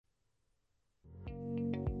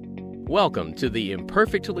Welcome to the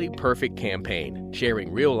Imperfectly Perfect campaign,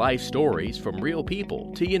 sharing real-life stories from real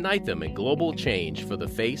people to unite them in global change for the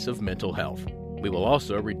face of mental health. We will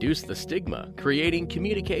also reduce the stigma, creating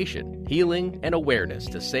communication, healing, and awareness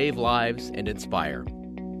to save lives and inspire.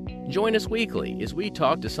 Join us weekly as we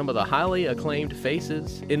talk to some of the highly acclaimed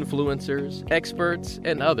faces, influencers, experts,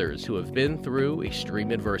 and others who have been through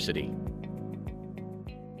extreme adversity.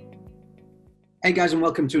 Hey guys, and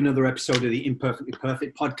welcome to another episode of the Imperfectly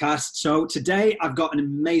Perfect podcast. So today I've got an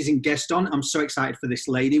amazing guest on. I'm so excited for this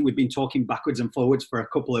lady. We've been talking backwards and forwards for a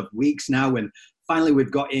couple of weeks now, and finally we've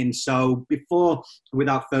got in. So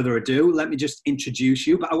without further ado, let me just introduce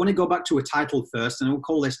you. But I want to go back to a title first, and I'll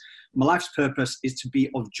call this My Life's Purpose is to be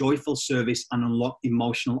of joyful service and unlock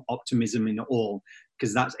emotional optimism in all,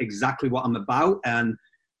 because that's exactly what I'm about. And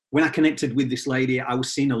when I connected with this lady, I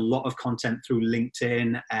was seeing a lot of content through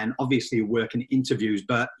LinkedIn and obviously work and interviews.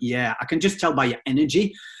 But yeah, I can just tell by your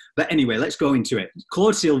energy. But anyway, let's go into it.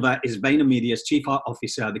 Claude Silva is VaynerMedia's Chief Art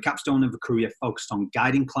Officer, the capstone of a career focused on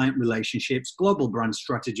guiding client relationships, global brand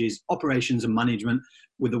strategies, operations and management,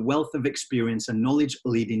 with a wealth of experience and knowledge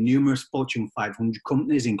leading numerous Fortune 500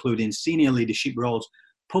 companies, including senior leadership roles,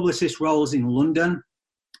 publicist roles in London,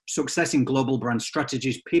 success in global brand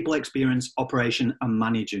strategies, people experience, operation, and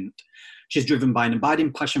management. She's driven by an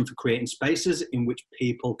abiding passion for creating spaces in which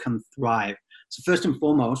people can thrive. So first and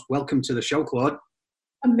foremost, welcome to the show, Claude.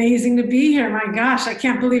 Amazing to be here. My gosh, I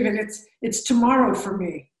can't believe it. It's tomorrow for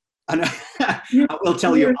me. And I will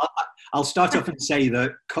tell you, I'll start off and say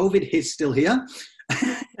that COVID is still here.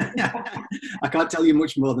 I can't tell you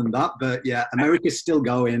much more than that, but yeah, America's still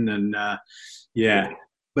going, and yeah.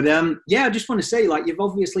 But I just want to say, you've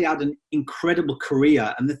obviously had an incredible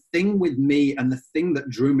career. And the thing with me and the thing that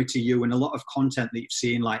drew me to you and a lot of content that you've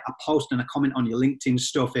seen, like a post and a comment on your LinkedIn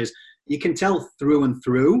stuff, is you can tell through and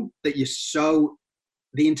through that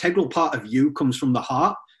the integral part of you comes from the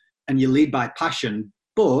heart and you lead by passion.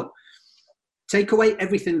 But take away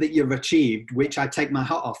everything that you've achieved, which I take my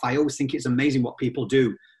hat off. I always think it's amazing what people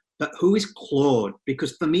do. But who is Claude?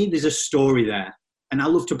 Because for me, there's a story there. And I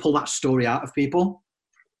love to pull that story out of people.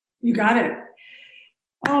 You got it.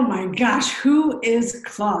 Oh my gosh, who is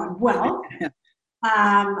Claude? Well,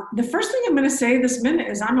 the first thing I'm going to say this minute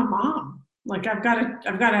is I'm a mom. I've got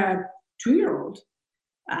a 2-year-old,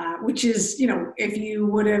 which is, if you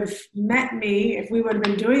would have met me, if we would have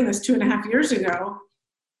been doing this 2.5 years ago,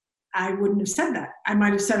 I wouldn't have said that. I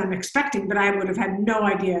might have said I'm expecting, but I would have had no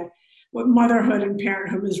idea what motherhood and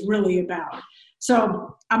parenthood was really about.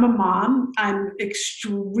 So I'm a mom. I'm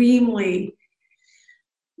extremely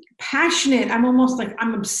passionate.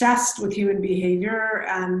 I'm obsessed with human behavior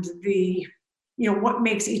and what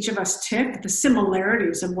makes each of us tick, the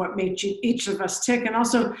similarities of what makes each of us tick, and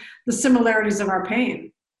also the similarities of our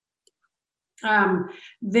pain.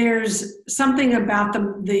 There's something about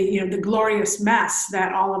the glorious mess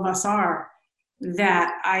that all of us are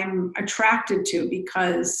that I'm attracted to,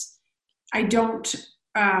 because I don't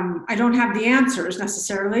have the answers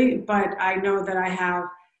necessarily, but I know that I have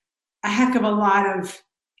a heck of a lot of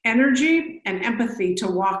energy and empathy to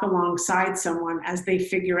walk alongside someone as they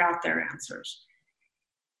figure out their answers.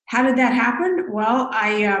 How did that happen? Well,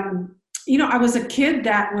 I was a kid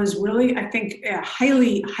that was really, I think,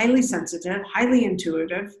 highly, highly sensitive, highly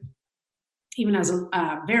intuitive. Even as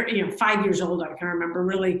a very, 5 years old, I can remember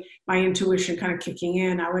really my intuition kind of kicking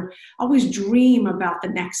in. I would always dream about the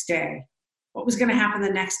next day, what was going to happen the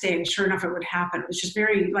next day, and sure enough, it would happen. It was just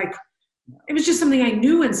it was just something I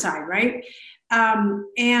knew inside, right?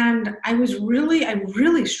 And I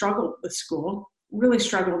really struggled with school, really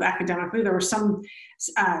struggled academically. There were some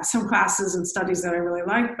classes and studies that I really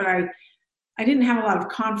liked, but I didn't have a lot of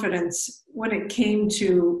confidence when it came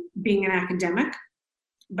to being an academic,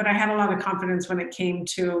 but I had a lot of confidence when it came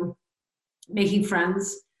to making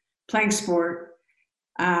friends, playing sport,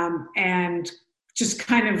 and just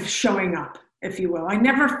kind of showing up, if you will. I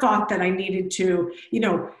never thought that I needed to,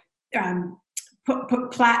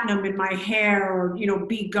 put platinum in my hair or,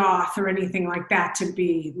 be goth or anything like that to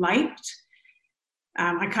be liked.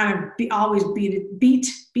 I kind of always beat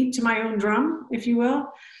to my own drum, if you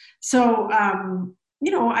will. So, I'm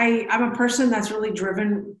a person that's really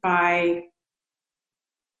driven by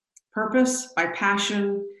purpose, by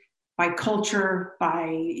passion, by culture, by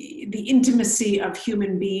the intimacy of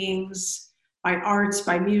human beings, by arts,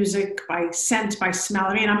 by music, by scent, by smell.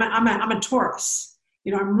 I mean, I'm a Taurus.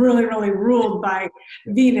 I'm really, really ruled by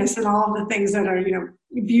Venus and all of the things that are,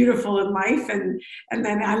 beautiful in life. And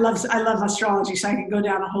then I love astrology, so I can go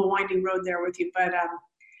down a whole winding road there with you. But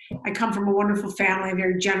I come from a wonderful family, a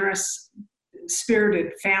very generous,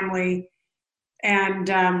 spirited family. And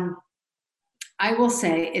I will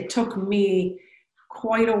say it took me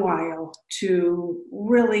quite a while to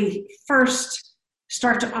really first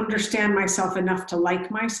start to understand myself enough to like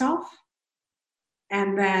myself,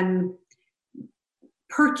 and then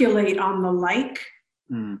percolate on the like,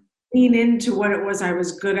 lean into what it was I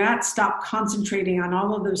was good at, stop concentrating on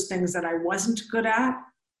all of those things that I wasn't good at,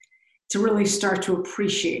 to really start to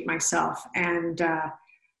appreciate myself. And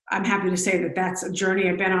I'm happy to say that that's a journey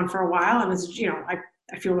I've been on for a while, and it's,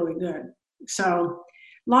 I feel really good. So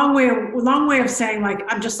long way of saying, like,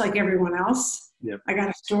 I'm just like everyone else. Yep. I got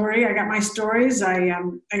a story. I got my stories. I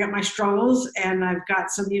got my struggles, and I've got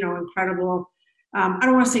some, incredible, I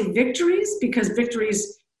don't want to say victories, because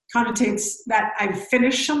victories connotates that I've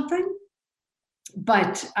finished something,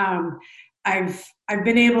 but I've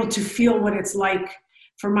been able to feel what it's like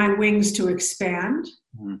for my wings to expand.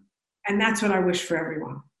 And that's what I wish for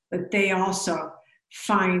everyone, that they also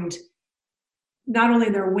find not only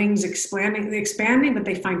their wings expanding, but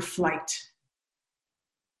they find flight.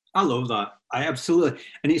 I love that. I absolutely.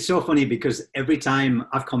 And it's so funny because every time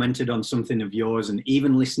I've commented on something of yours, and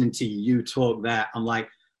even listening to you talk there, I'm like,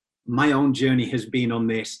 my own journey has been on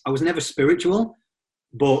this. I was never spiritual,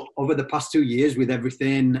 but over the past 2 years, with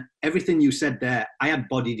everything you said there, I had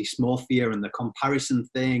body dysmorphia and the comparison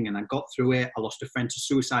thing, and I got through it. I lost a friend to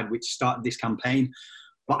suicide, which started this campaign.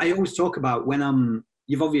 But I always talk about when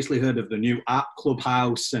you've obviously heard of the new app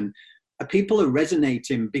Clubhouse, and people are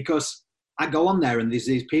resonating because I go on there and there's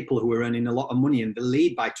these people who are earning a lot of money, and they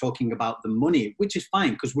lead by talking about the money, which is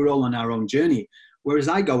fine because we're all on our own journey. Whereas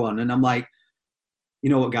I go on and I'm like, you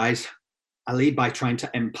know what, guys, I lead by trying to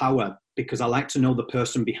empower, because I like to know the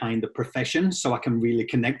person behind the profession so I can really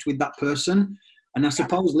connect with that person. And I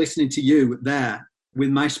suppose listening to you there, with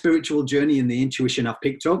my spiritual journey and the intuition I've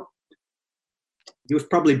picked up, you was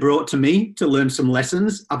probably brought to me to learn some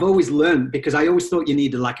lessons. I've always learned, because I always thought you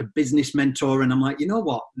needed like a business mentor. And I'm like, you know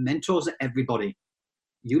what? Mentors are everybody.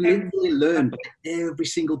 You literally learn by every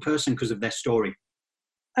single person because of their story.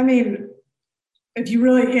 I mean, if you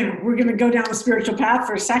really, we're going to go down the spiritual path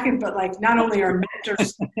for a second, but like, not only are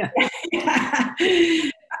mentors,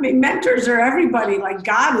 I mean, mentors are everybody. Like,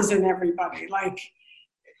 God is in everybody. Like,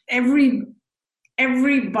 everybody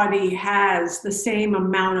has the same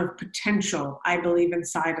amount of potential, I believe,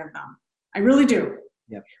 inside of them. I really do.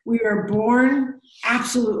 Yep. We are born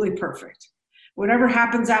absolutely perfect. Whatever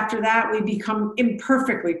happens after that, we become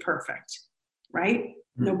imperfectly perfect, right?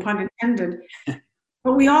 No pun intended.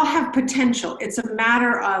 But we all have potential. It's a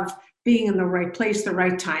matter of being in the right place, the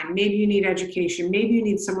right time. Maybe you need education. Maybe you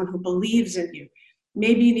need someone who believes in you.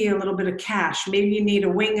 Maybe you need a little bit of cash. Maybe you need a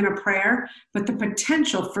wing and a prayer. But the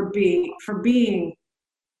potential for being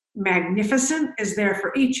magnificent is there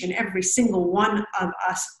for each and every single one of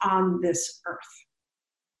us on this earth.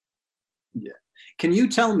 Yeah. Can you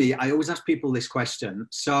tell me, I always ask people this question.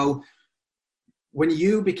 So when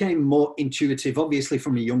you became more intuitive, obviously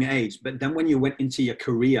from a young age, but then when you went into your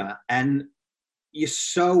career, and you're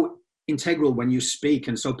so integral when you speak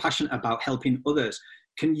and so passionate about helping others,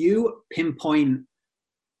 can you pinpoint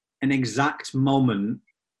an exact moment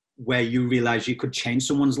where you realize you could change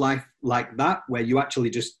someone's life like that, where you actually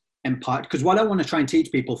just impart? Because what I want to try and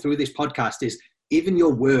teach people through this podcast is even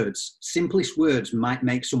your words, simplest words, might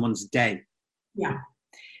make someone's day. Yeah.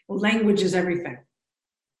 Well, language is everything,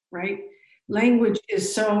 right? Language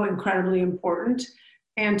is so incredibly important.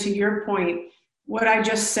 And to your point, what I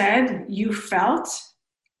just said, you felt,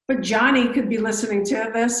 but Johnny could be listening to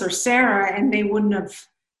this, or Sarah, and they wouldn't have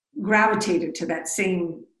gravitated to that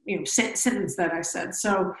same, sentence that I said.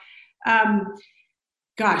 So,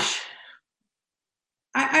 gosh,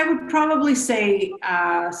 I would probably say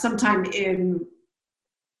sometime in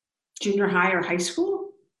junior high or high school.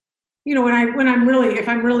 When I'm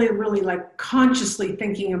really like consciously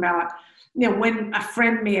thinking about, when a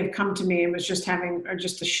friend may have come to me and was just having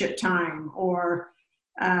just a shit time, or,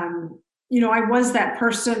 I was that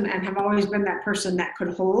person and have always been that person that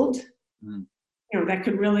could hold, that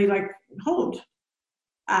could really like hold.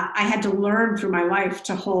 I had to learn through my life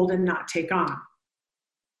to hold and not take on.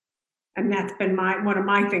 And that's been one of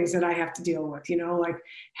my things that I have to deal with, like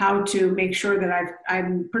how to make sure that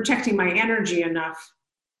I'm protecting my energy enough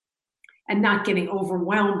and not getting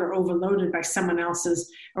overwhelmed or overloaded by someone else's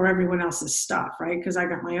or everyone else's stuff, right? Because I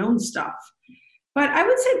got my own stuff. But I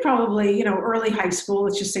would say probably, early high school,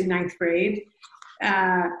 let's just say 9th grade.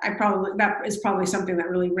 That is probably something that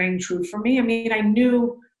really rang true for me. I mean, I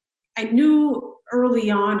knew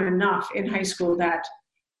early on enough in high school that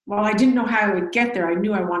while I didn't know how I would get there, I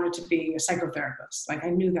knew I wanted to be a psychotherapist. Like, I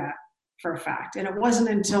knew that for a fact. And it wasn't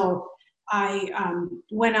until I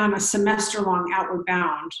went on a semester-long Outward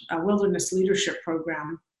Bound, a wilderness leadership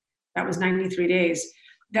program that was 93 days,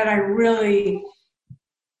 that I really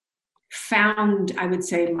found, I would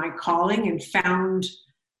say, my calling, and found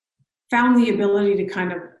the ability to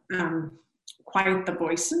kind of quiet the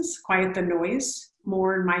voices, quiet the noise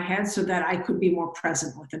more in my head, so that I could be more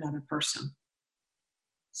present with another person.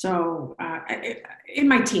 So in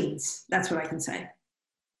my teens, that's what I can say.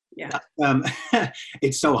 Yeah.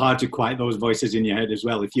 It's so hard to quiet those voices in your head as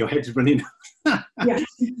well if your head's running. Yeah.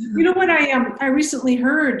 You know what I recently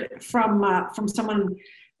heard from someone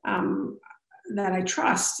that I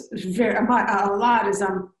trust a lot is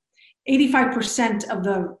 85% of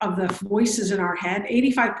the voices in our head,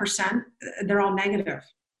 85%, they're all negative.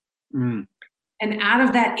 Mm. And out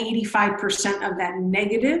of that 85% of that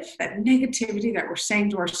negativity that we're saying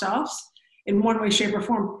to ourselves in one way, shape, or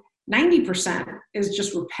form, 90% is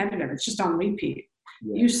just repetitive. It's just on repeat.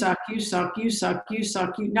 Yeah. You suck, you suck, you suck, you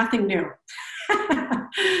suck, nothing new.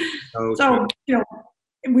 So, you know,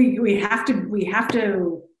 we have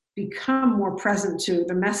to become more present to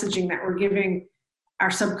the messaging that we're giving our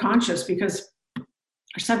subconscious, because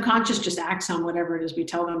our subconscious just acts on whatever it is we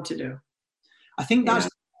tell them to do. I think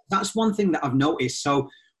that's one thing that I've noticed. So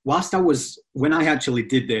when I actually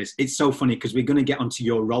did this, it's so funny because we're going to get onto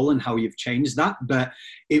your role and how you've changed that. But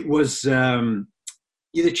it was, you're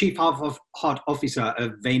the Chief Heart Officer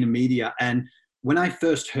of VaynerMedia. And when I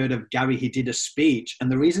first heard of Gary, he did a speech.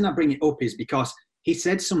 And the reason I bring it up is because he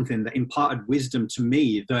said something that imparted wisdom to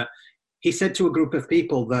me, that he said to a group of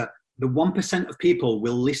people that the 1% of people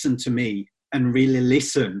will listen to me and really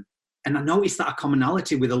listen. And I noticed that a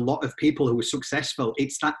commonality with a lot of people who are successful,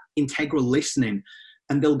 it's that integral listening.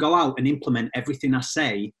 And they'll go out and implement everything I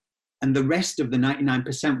say. And the rest of the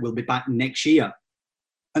 99% will be back next year.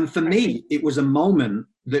 And for me, it was a moment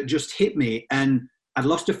that just hit me. And I'd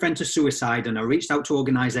lost a friend to suicide, and I reached out to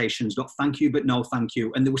organizations, got thank you, but no thank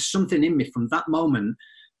you. And there was something in me from that moment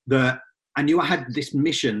that I knew I had this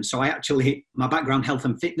mission. So my background, health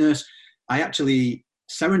and fitness, I actually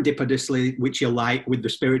serendipitously, which you like with the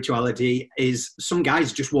spirituality, is some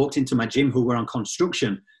guys just walked into my gym who were on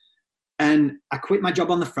construction. And I quit my job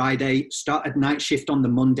on the Friday, started night shift on the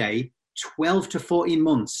Monday, 12 to 14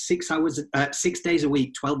 months, 6 days a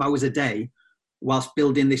week, 12 hours a day, whilst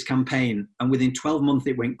building this campaign. And within 12 months,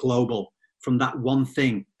 it went global from that one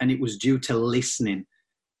thing. And it was due to listening.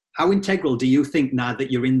 How integral do you think now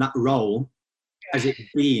that you're in that role has it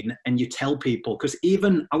been, and you tell people? Because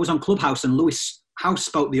even I was on Clubhouse and Lewis House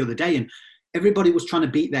spoke the other day, and everybody was trying to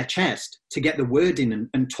beat their chest to get the word in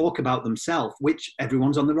and talk about themselves, which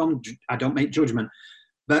everyone's on their own. I don't make judgment.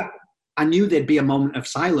 But I knew there'd be a moment of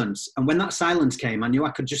silence. And when that silence came, I knew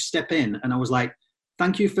I could just step in. And I was like,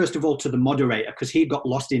 thank you, first of all, to the moderator, because he got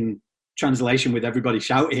lost in translation with everybody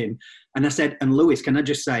shouting. And I said, and Lewis, can I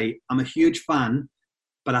just say, I'm a huge fan,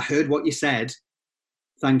 but I heard what you said.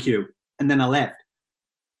 Thank you. And then I left.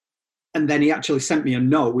 And then he actually sent me a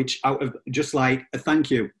note, which out of just like a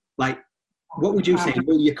thank you. Like, what would you say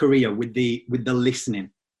in your career with the listening?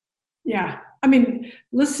 Yeah. I mean,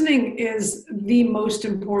 listening is the most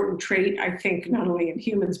important trait, I think, not only in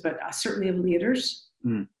humans, but certainly of leaders.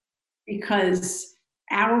 Mm. Because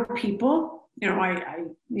our people, I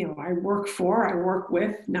work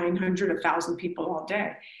with 900, 1,000 people all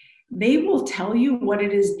day. They will tell you what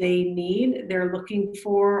it is they need. They're looking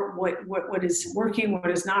for what is working,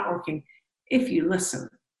 what is not working, if you listen.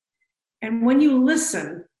 And when you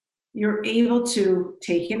listen, you're able to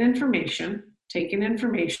take in information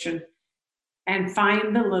and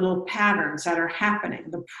find the little patterns that are happening,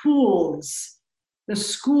 the pools, the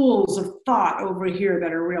schools of thought over here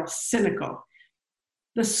that are real cynical,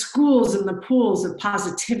 the schools and the pools of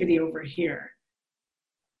positivity over here,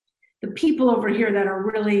 the people over here that are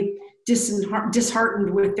really disheartened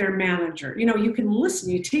with their manager. You can listen,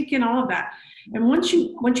 you take in all of that. And once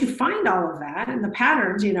you find all of that and the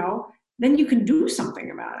patterns, then you can do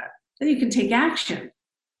something about it. Then you can take action.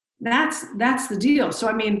 That's the deal. So,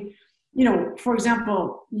 I mean, for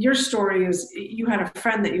example, your story is you had a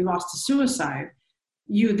friend that you lost to suicide.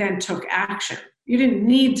 You then took action. You didn't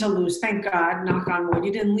need to lose, thank God, knock on wood,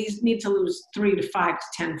 you didn't need to lose 3 to 5 to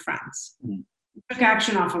 10 friends. Mm. You took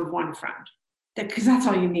action off of one friend, because that's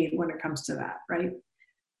all you need when it comes to that, right?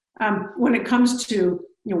 When it comes to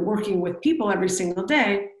working with people every single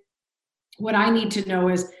day, what I need to know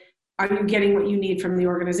is, are you getting what you need from the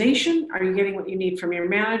organization? Are you getting what you need from your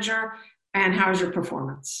manager? And how's your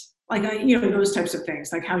performance? Like, those types of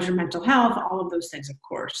things, like how's your mental health, all of those things, of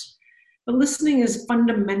course. But listening is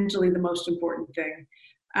fundamentally the most important thing.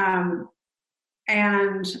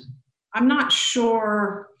 And I'm not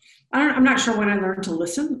sure when I learned to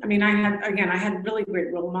listen. I mean, I had really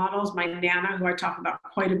great role models. My Nana, who I talk about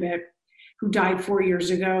quite a bit, who died 4 years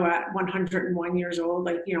ago at 101 years old,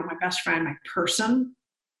 like, my best friend, my person.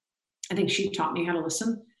 I think she taught me how to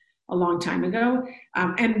listen a long time ago.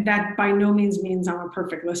 And that by no means means I'm a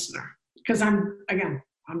perfect listener, because I'm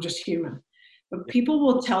just human. But people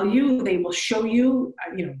will tell you, they will show you,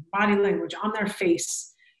 body language on their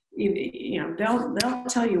face. They'll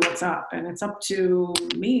tell you what's up, and it's up to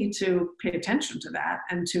me to pay attention to that.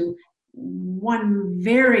 And to one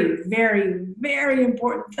very, very, very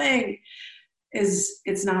important thing is,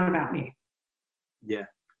 it's not about me. Yeah.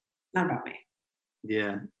 Not about me.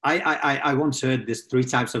 Yeah. I once heard there's 3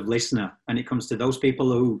 types of listener, and it comes to those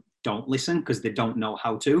people who don't listen because they don't know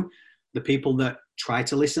how to, the people that try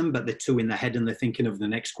to listen, but they're too in their head and they're thinking of the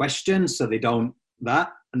next question, so they don't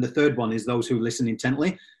that. And the third one is those who listen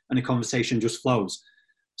intently and the conversation just flows.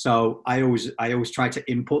 So I always try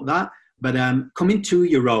to input that. But coming to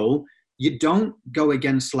your role, you don't go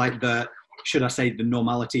against like the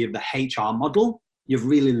normality of the HR model. You've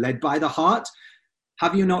really led by the heart.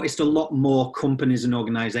 Have you noticed a lot more companies and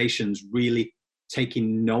organizations really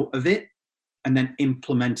taking note of it and then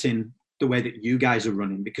implementing the way that you guys are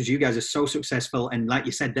running? Because you guys are so successful. And like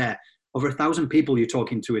you said there, over 1,000 people you're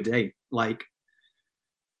talking to a day. Like,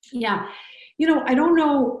 yeah, I don't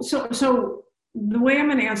know. So the way I'm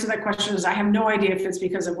going to answer that question is, I have no idea if it's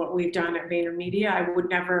because of what we've done at VaynerMedia. I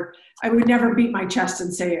would never beat my chest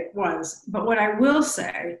and say it was. But what I will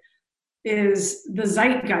say is the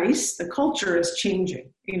zeitgeist, the culture is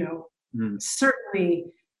changing, certainly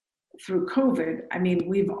through COVID. I mean,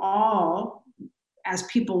 we've all, as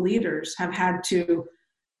people leaders, have had to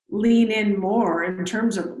lean in more in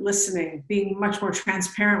terms of listening, being much more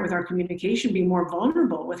transparent with our communication, being more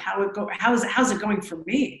vulnerable with how's it going for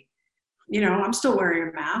me? I'm still wearing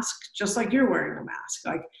a mask, just like you're wearing a mask.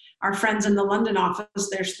 Like our friends in the London office,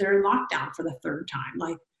 they're in lockdown for the 3rd time.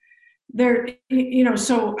 Like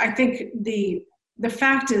so I think the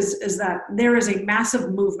fact is that there is a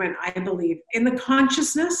massive movement, I believe, in the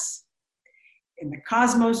consciousness, in the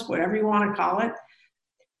cosmos, whatever you want to call it,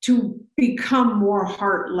 to become more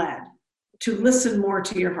heart-led, to listen more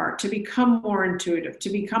to your heart, to become more intuitive, to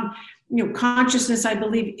become, consciousness, I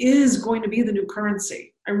believe, is going to be the new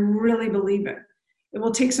currency. I really believe it. It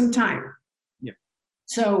will take some time. Yeah.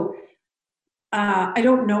 So I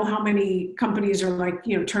don't know how many companies are like,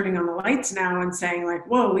 turning on the lights now and saying like,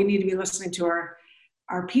 whoa, we need to be listening to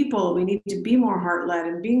our people. We need to be more heart-led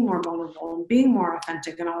and being more vulnerable and being more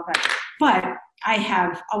authentic and all of that. But I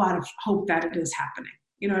have a lot of hope that it is happening.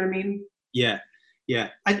 You know what I mean? Yeah. Yeah.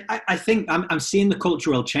 I think I'm seeing the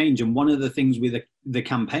cultural change. And one of the things with the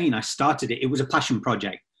campaign, I started it was a passion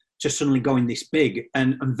project, just suddenly going this big.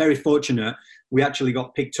 And I'm very fortunate we actually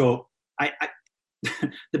got picked up.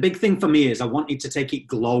 The big thing for me is I wanted to take it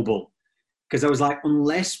global, because I was like,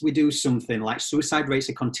 unless we do something like suicide rates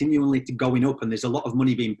are continually going up and there's a lot of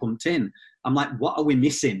money being pumped in, I'm like, what are we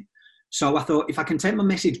missing? So I thought, if I can take my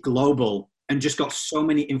message global, and just got so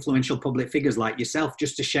many influential public figures like yourself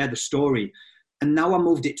just to share the story. And now I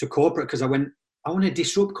moved it to corporate because I want to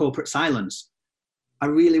disrupt corporate silence. I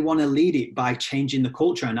really want to lead it by changing the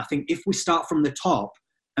culture. And I think if we start from the top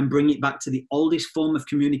and bring it back to the oldest form of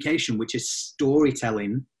communication, which is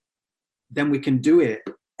storytelling, then we can do it.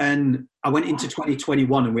 And I went into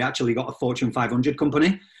 2021 and we actually got a Fortune 500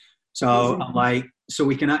 company. So I'm like, so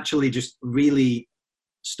we can actually just really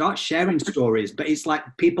start sharing stories. But it's like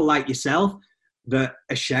people like yourself that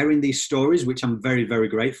are sharing these stories, which I'm very, very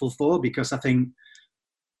grateful for, because I think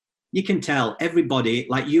you can tell everybody,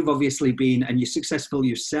 like you've obviously been, and you're successful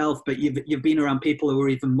yourself, but you've been around people who are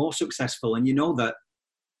even more successful. And you know that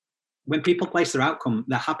when people place their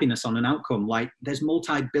happiness on an outcome, like there's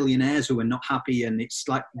multi-billionaires who are not happy, and it's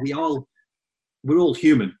like we're all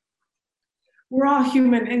human. We're all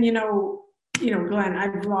human. And Glenn,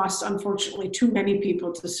 I've lost, unfortunately, too many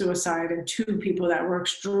people to suicide, and 2 people that were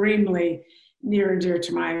extremely near and dear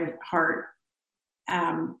to my heart.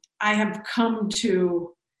 I have come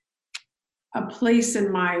to a place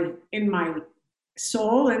in my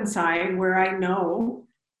soul inside where I know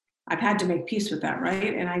I've had to make peace with that,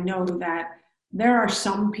 right? And I know that there are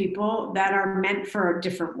some people that are meant for a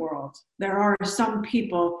different world. There are some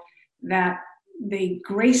people that they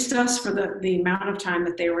graced us for the amount of time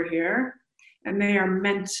that they were here, and they are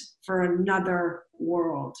meant for another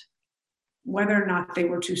world. Whether or not they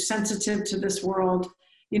were too sensitive to this world,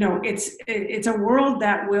 it's a world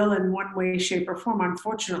that will, in one way, shape, or form,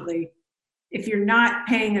 unfortunately, if you're not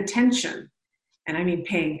paying attention, and I mean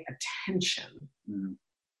paying attention,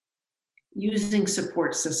 using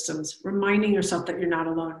support systems, reminding yourself that you're not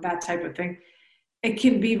alone, that type of thing, it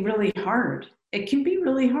can be really hard. It can be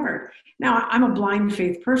really hard. Now, I'm a blind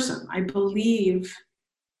faith person. I believe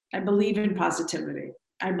I believe in positivity.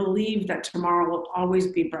 I believe that tomorrow will always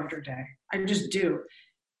be a brighter day. I just do.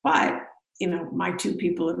 But, my two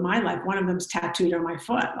people in my life, one of them's tattooed on my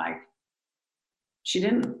foot. Like, she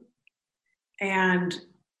didn't. And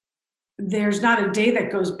there's not a day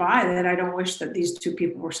that goes by that I don't wish that these two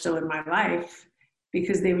people were still in my life,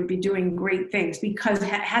 because they would be doing great things. Because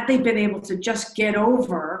had they been able to just get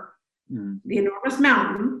over the enormous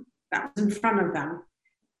mountain that was in front of them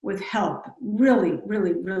with help, really,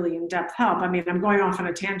 really, really in-depth help. I mean, I'm going off on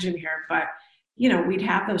a tangent here, but, we'd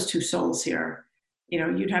have those two souls here.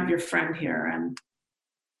 You'd have your friend here. And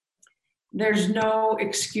there's no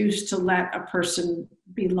excuse to let a person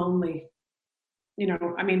be lonely.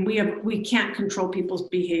 I mean, we can't control people's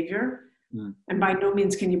behavior. And by no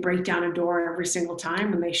means can you break down a door every single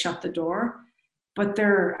time when they shut the door. But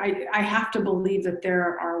I have to believe that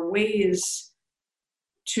there are ways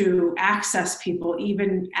to access people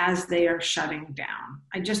even as they are shutting down.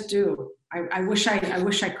 I just do. I wish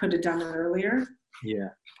I could have done it earlier. Yeah.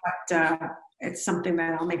 But it's something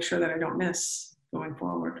that I'll make sure that I don't miss going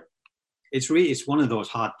forward. It's one of those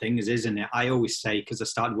hard things, isn't it? I always say, because I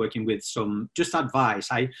started working with some just advice.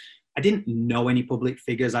 I didn't know any public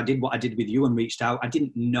figures. I did what I did with you and reached out. I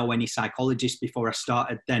didn't know any psychologists before I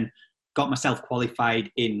started, then got myself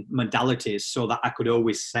qualified in modalities so that I could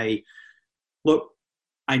always say, look,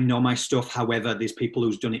 I know my stuff. However, there's people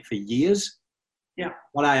who's done it for years. Yeah.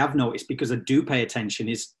 What I have noticed, because I do pay attention,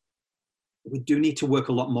 is we do need to work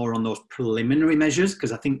a lot more on those preliminary measures,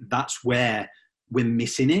 because I think that's where we're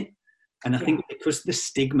missing it. And I think because the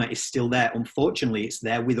stigma is still there, unfortunately, it's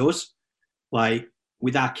there with us. Like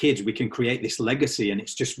with our kids, we can create this legacy, and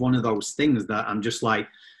it's just one of those things that I'm just like,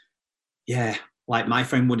 yeah, like my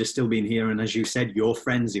friend would have still been here. And as you said, your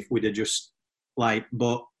friends, if we'd have just like,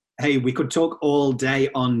 but hey, we could talk all day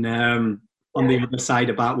on the other side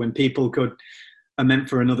about when people are meant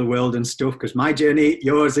for another world and stuff. Because my journey,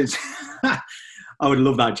 yours is, I would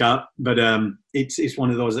love that chat, but it's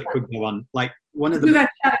one of those that could go on. Like one of the. Do that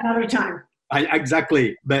chat another time.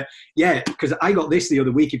 Exactly, but yeah, because I got this the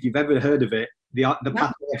other week. If you've ever heard of it, the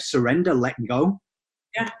pathway of surrender, letting go.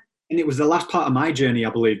 Yeah. And it was the last part of my journey, I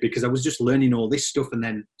believe, because I was just learning all this stuff and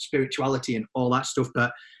then spirituality and all that stuff.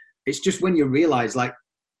 But it's just when you realize, like,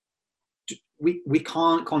 we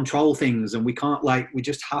can't control things, and we can't, like, we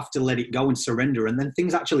just have to let it go and surrender, and then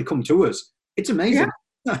things actually come to us. It's amazing.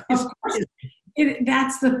 Yeah, of course.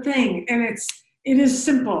 That's the thing. And it is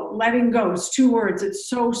simple. Letting go. It's 2 words. It's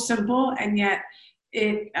so simple, and yet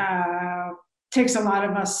it takes a lot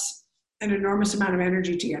of us an enormous amount of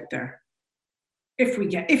energy to get there. If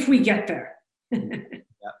we get there.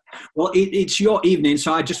 Well, it's your evening,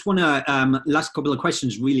 so I just want to last couple of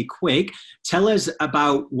questions really quick. Tell us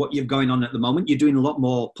about what you're going on at the moment. You're doing a lot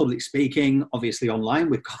more public speaking, obviously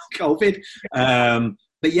online with COVID.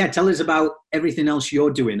 But yeah, tell us about everything else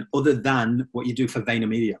you're doing other than what you do for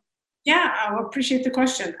VaynerMedia. Yeah, I appreciate the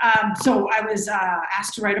question. So I was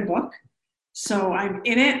asked to write a book. So I'm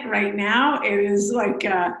in it right now. It is like,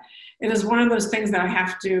 it is one of those things that I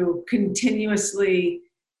have to continuously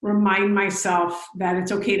remind myself that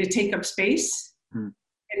it's okay to take up space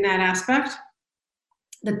in that aspect,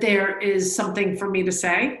 that there is something for me to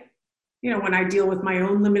say, when I deal with my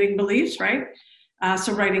own limiting beliefs, right?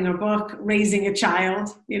 So writing a book, raising a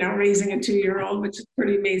child, raising a 2-year-old, which is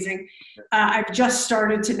pretty amazing. I've just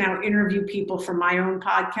started to now interview people for my own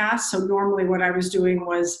podcast. So normally what I was doing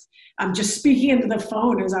was just speaking into the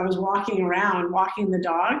phone as I was walking around, walking the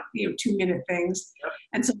dog, 2-minute things.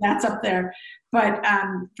 And so that's up there. But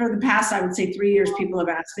for the past, I would say 3 years, people have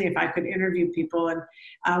asked me if I could interview people. And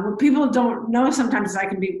what people don't know sometimes is I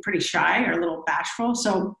can be pretty shy or a little bashful.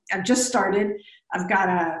 So I've just started. I've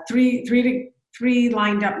got three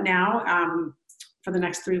lined up now for the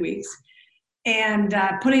next 3 weeks. And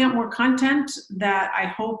putting out more content that I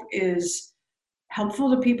hope is helpful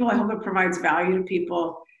to people. I hope it provides value to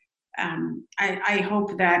people. I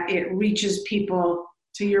hope that it reaches people,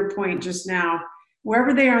 to your point just now,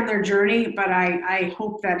 wherever they are in their journey, but I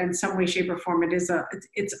hope that in some way, shape, or form it's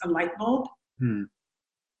a light bulb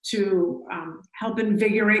to help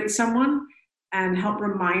invigorate someone and help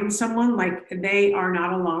remind someone like they are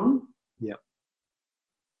not alone. Yep.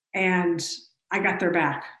 And I got their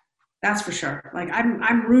back. That's for sure. Like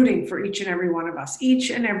I'm rooting for each and every one of us.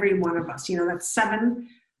 Each and every one of us. That's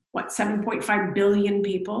 7.5 billion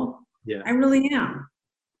people. Yeah. I really am.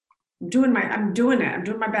 I'm doing it. I'm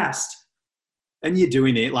doing my best. And you're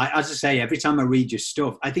doing it. Like, as I say, every time I read your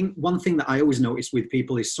stuff, I think one thing that I always notice with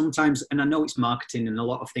people is sometimes, and I know it's marketing and a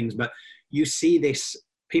lot of things, but you see this,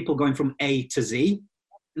 people going from A to Z,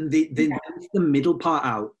 and the middle part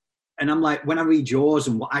out. And I'm like, when I read yours,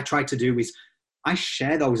 and what I try to do is I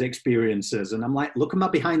share those experiences, and I'm like, look at my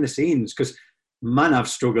behind the scenes, because man, I've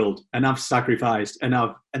struggled and I've sacrificed, and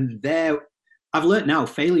I've learned now,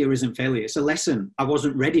 failure isn't failure. It's a lesson. I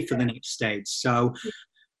wasn't ready for the next stage. So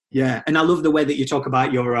yeah. And I love the way that you talk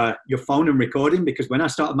about your phone and recording, because when I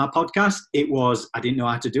started my podcast, I didn't know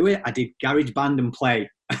how to do it. I did GarageBand and play.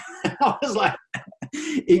 I was like,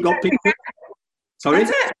 it got picked up. Sorry? That's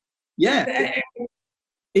it. Yeah.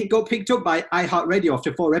 It got picked up by iHeartRadio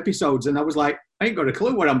after 4 episodes, and I was like, I ain't got a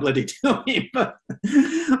clue what I'm bloody doing. But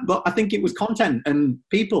I think it was content and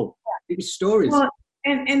people. It was stories. Well,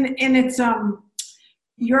 and it's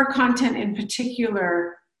your content in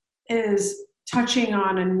particular is touching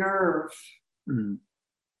on a nerve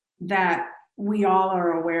that we all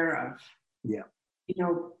are aware of. Yeah.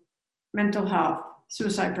 Mental health,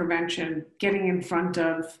 suicide prevention, getting in front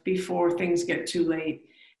of before things get too late.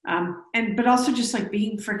 But also just like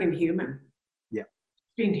being freaking human. Yeah.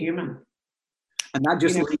 Being human. And that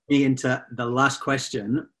just leads me into the last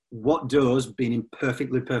question. What does being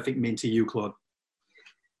imperfectly perfect mean to you, Claude?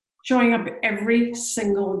 Showing up every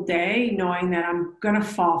single day, knowing that I'm going to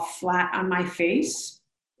fall flat on my face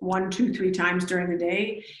 1, 2, 3 times during the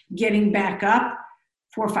day, getting back up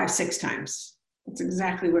 4, 5, 6 times. That's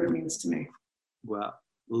exactly what it means to me. Well,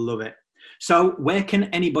 love it. So where can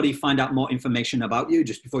anybody find out more information about you,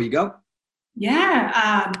 just before you go?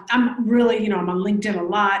 Yeah, I'm really, I'm on LinkedIn a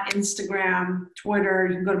lot, Instagram, Twitter.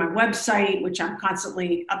 You can go to my website, which I'm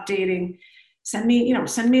constantly updating. Send me a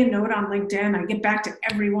note on LinkedIn. I get back to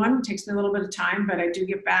everyone. It takes me a little bit of time, but I do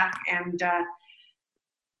get back. And,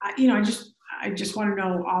 I just want to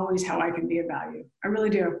know always how I can be of value. I really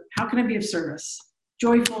do. How can I be of service?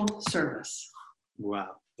 Joyful service.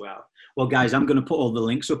 Wow. Well, guys, I'm going to put all the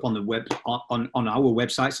links up on the web, on our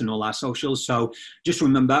websites and all our socials. So just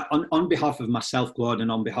remember, on behalf of myself, Claude,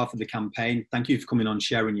 and on behalf of the campaign, thank you for coming on,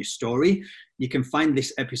 sharing your story. You can find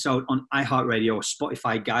this episode on iHeartRadio or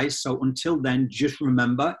Spotify, guys. So until then, just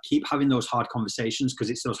remember, keep having those hard conversations, because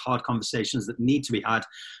it's those hard conversations that need to be had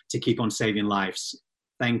to keep on saving lives.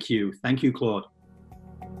 Thank you. Thank you, Claude.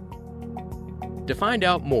 To find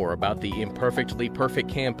out more about the Imperfectly Perfect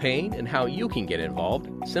campaign and how you can get involved,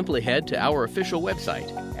 simply head to our official website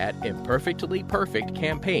at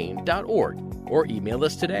imperfectlyperfectcampaign.org or email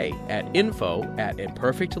us today at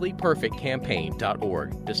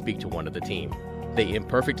info@imperfectlyperfectcampaign.org to speak to one of the team. The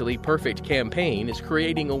Imperfectly Perfect campaign is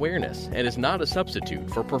creating awareness and is not a substitute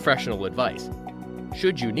for professional advice.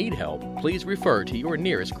 Should you need help, please refer to your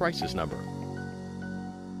nearest crisis number.